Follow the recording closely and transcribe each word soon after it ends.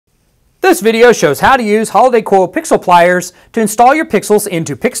This video shows how to use Holidaycoro pixel pliers to install your pixels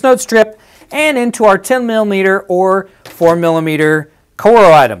into PixNode strip and into our 10mm or 4mm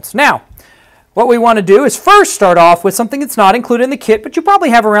Coro items. Now, what we want to do is first start off with something that's not included in the kit, but you probably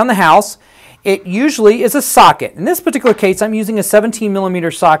have around the house. It usually is a socket. In this particular case, I'm using a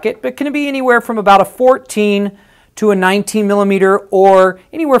 17mm socket, but can be anywhere from about a 14 to a 19mm or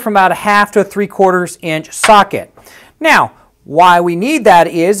anywhere from about a half to a 3/4 inch socket. Now, why we need that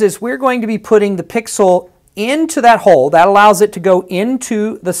is we're going to be putting the pixel into that hole. That allows it to go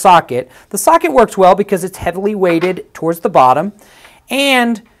into the socket. The socket works well because it's heavily weighted towards the bottom,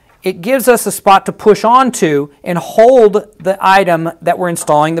 and it gives us a spot to push onto and hold the item that we're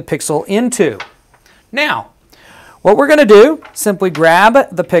installing the pixel into. Now, what we're going to do, simply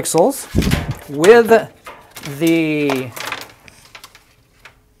grab the pixels with the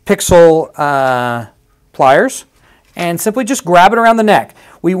pixel pliers and simply just grab it around the neck.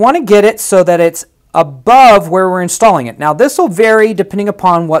 We want to get it so that it's above where we're installing it. Now, this will vary depending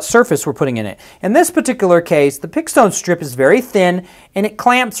upon what surface we're putting in it. In this particular case, the PixNode strip is very thin and it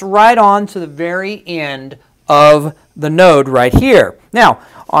clamps right on to the very end of the node right here. Now,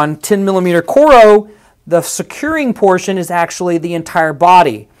 on 10mm Coro, the securing portion is actually the entire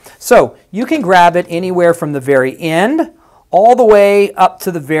body. So you can grab it anywhere from the very end all the way up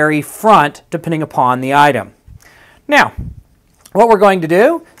to the very front, depending upon the item. Now, what we're going to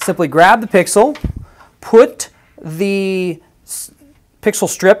do, simply grab the pixel, put the pixel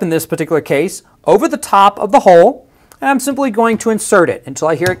strip, in this particular case, over the top of the hole, and I'm simply going to insert it until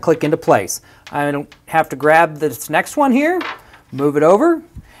I hear it click into place. I don't have to grab this next one here, move it over,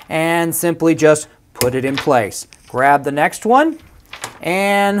 and simply just put it in place. Grab the next one,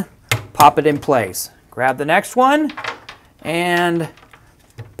 and pop it in place. Grab the next one, and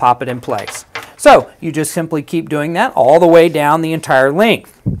pop it in place. So you just simply keep doing that all the way down the entire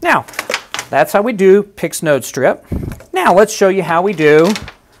length. Now, that's how we do PixNode strip. Now let's show you how we do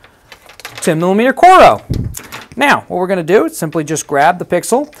 10mm Coro. Now, what we're going to do is simply just grab the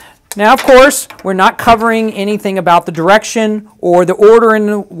pixel. Now, of course, we're not covering anything about the direction or the order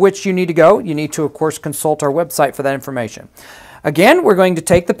in which you need to go. You need to, of course, consult our website for that information. Again, we're going to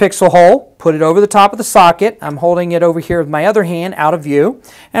take the pixel hole, put it over the top of the socket. I'm holding it over here with my other hand out of view,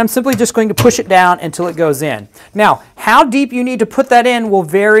 and I'm simply just going to push it down until it goes in. Now, how deep you need to put that in will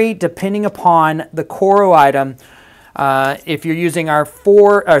vary depending upon the Coro item. If you're using our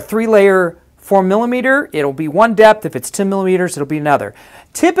 3-layer 4mm, it'll be one depth. If it's 10mm, it'll be another.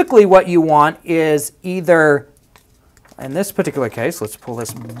 Typically, what you want is either, in this particular case, let's pull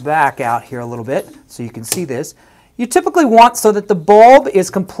this back out here a little bit so you can see this. You typically want so that the bulb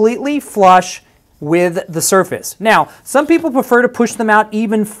is completely flush with the surface. Now, some people prefer to push them out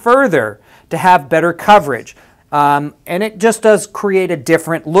even further to have better coverage. And it just does create a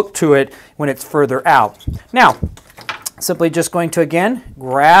different look to it when it's further out. Now, simply just going to, again,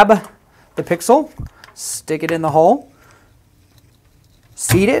 grab the pixel, stick it in the hole,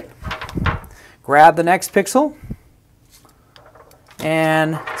 seat it, grab the next pixel,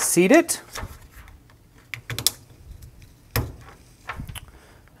 and seat it.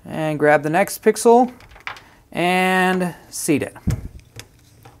 And grab the next pixel and seat it.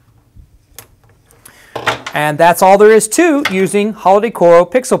 And that's all there is to using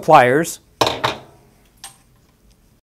Holidaycoro pixel pliers